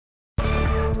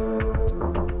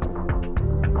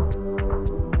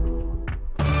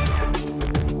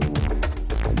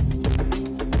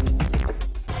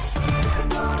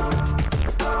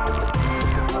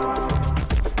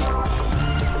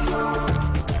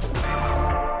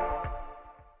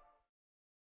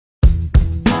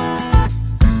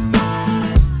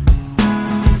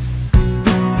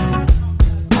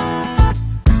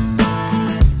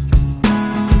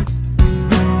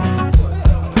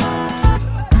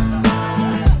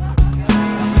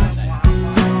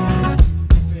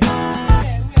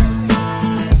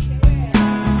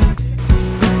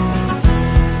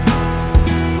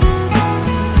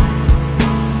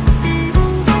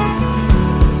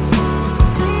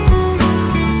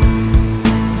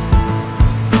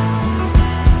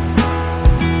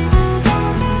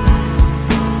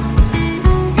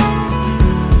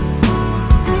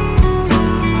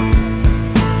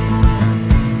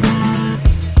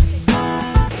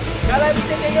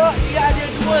kita tengok dia ada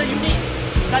dua unit.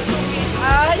 Satu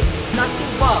PSI, satu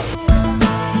bar.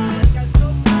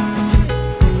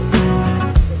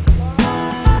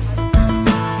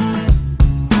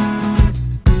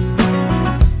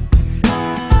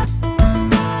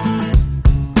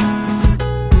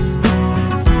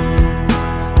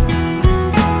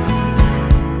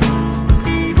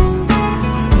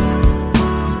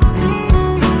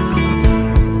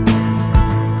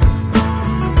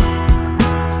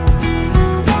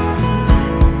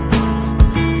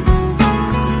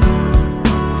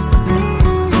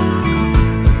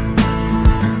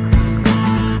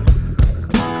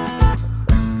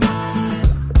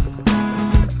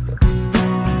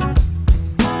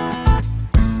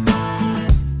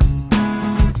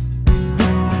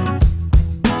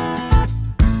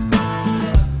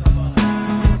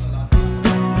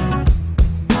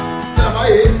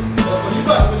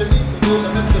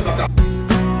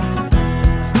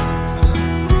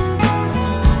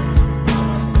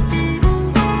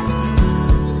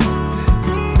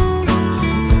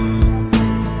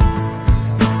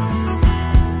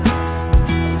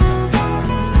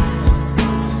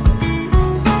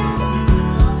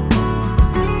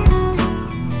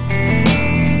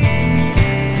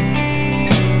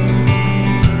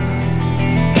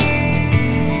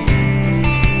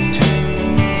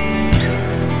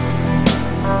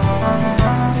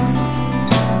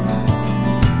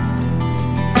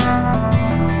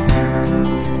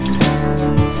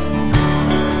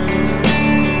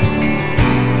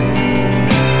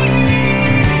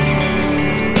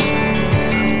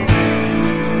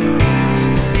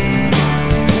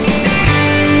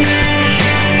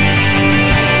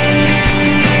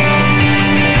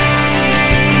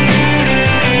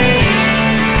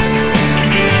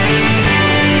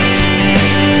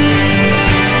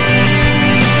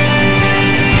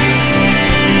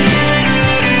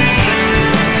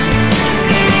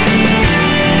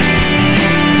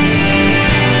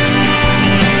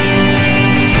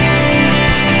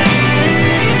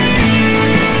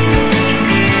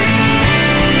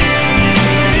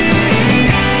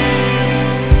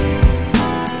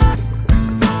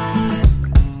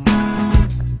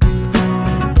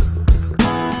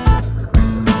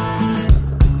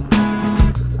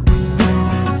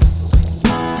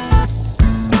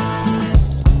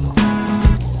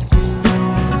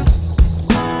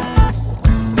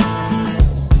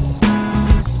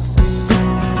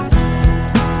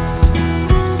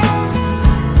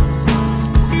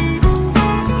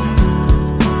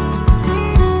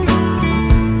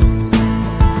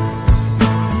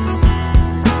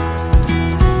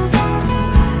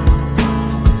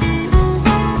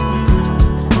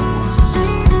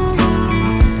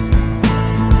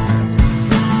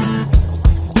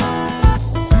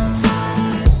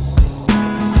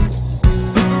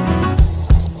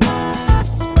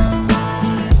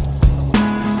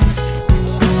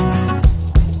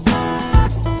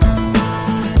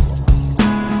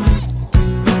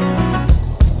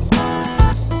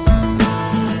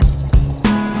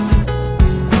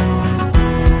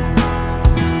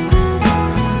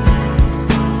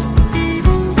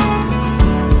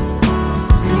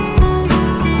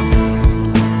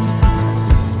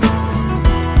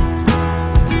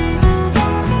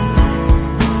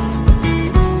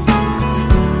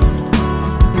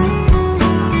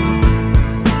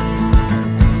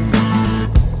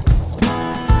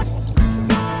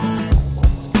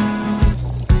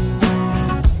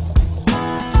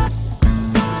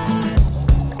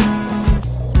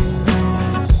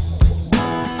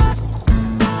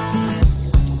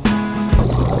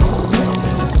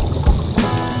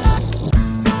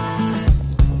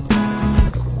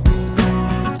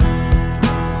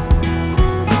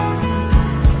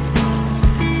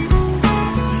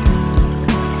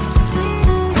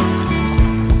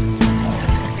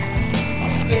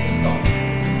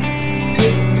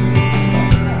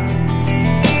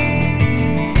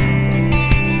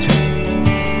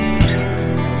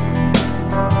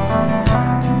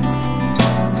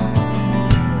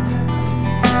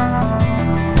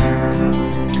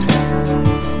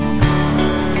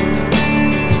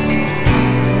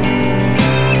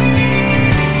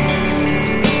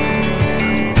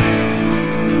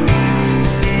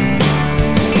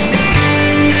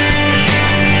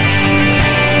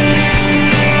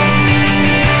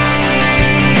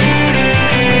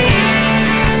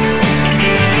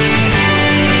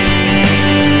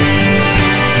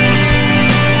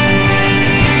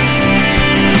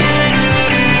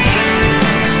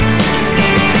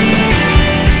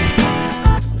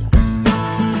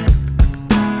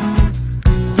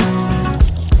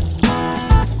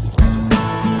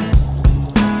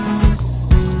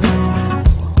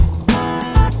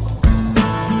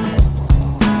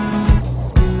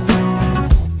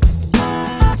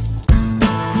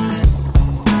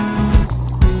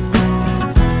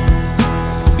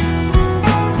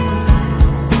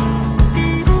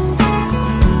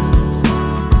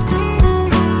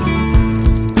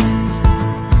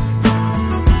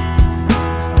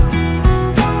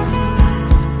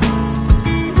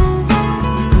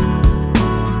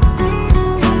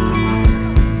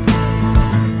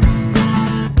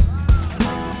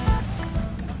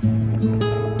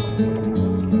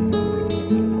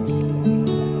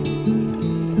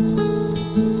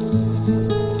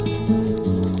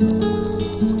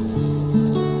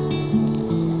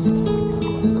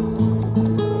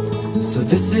 So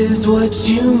this is what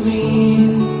you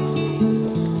mean,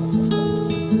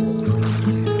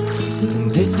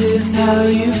 and this is how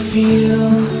you feel.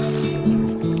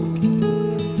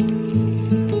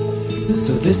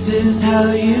 So this is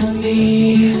how you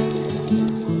see,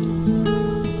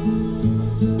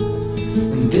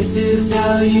 and this is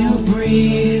how you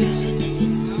breathe.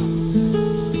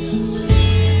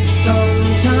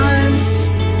 Sometimes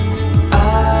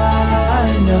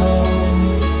I know,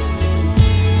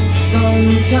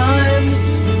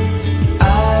 sometimes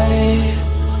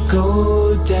I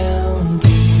go down deep.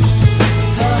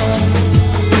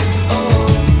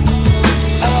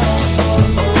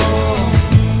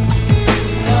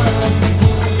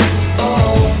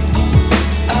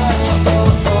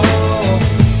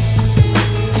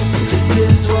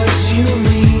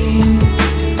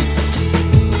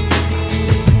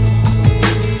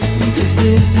 This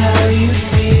is how you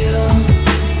feel.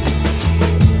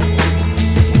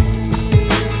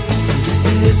 So this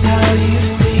is how you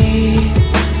see,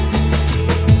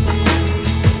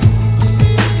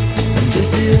 and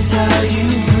this is how you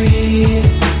breathe.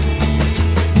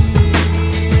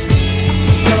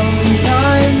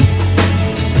 Sometimes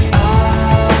I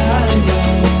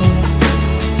know,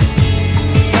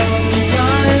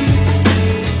 sometimes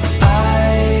I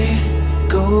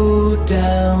go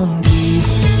down deep.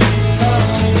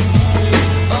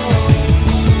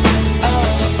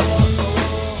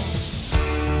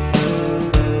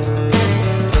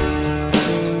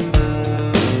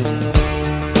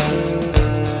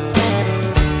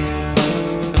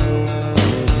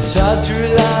 It's hard to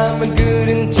rely on my good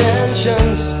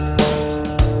intentions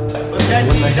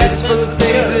when my head's full of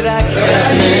things that I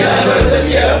can't mention.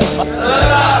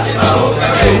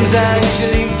 Seems I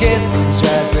usually get things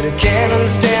right, but I can't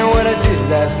understand what I did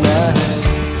last night.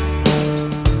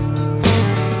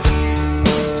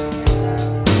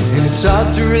 And it's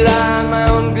hard to rely on my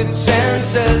own good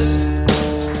senses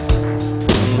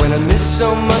when I miss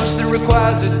so much that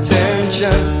requires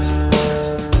attention.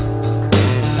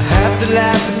 I have to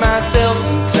laugh at myself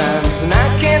sometimes, and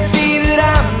I can't see that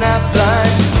I'm not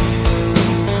blind.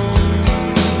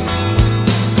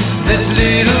 This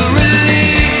little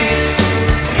relief,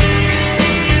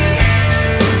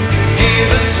 give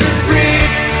us a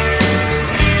brief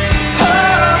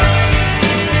hope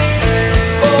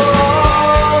for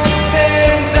all the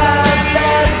things I've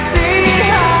left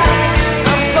behind.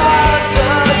 I'm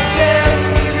positive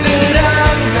that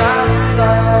I'm not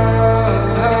blind.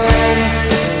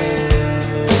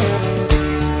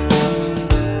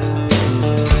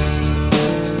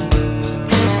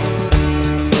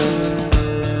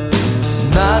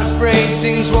 Not afraid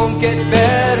things won't get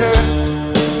better,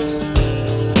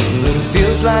 but it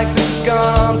feels like this has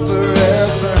gone on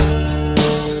forever.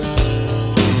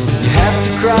 You have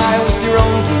to cry with your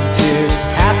own good tears,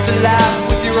 have to laugh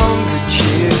with your own good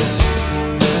cheer.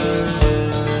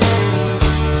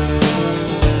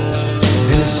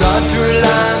 And it's hard to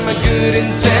rely on my good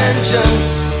intentions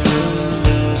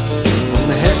when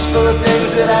my head's full of things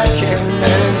that I can't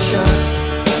mention.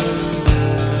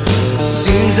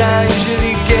 Seems I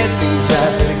usually get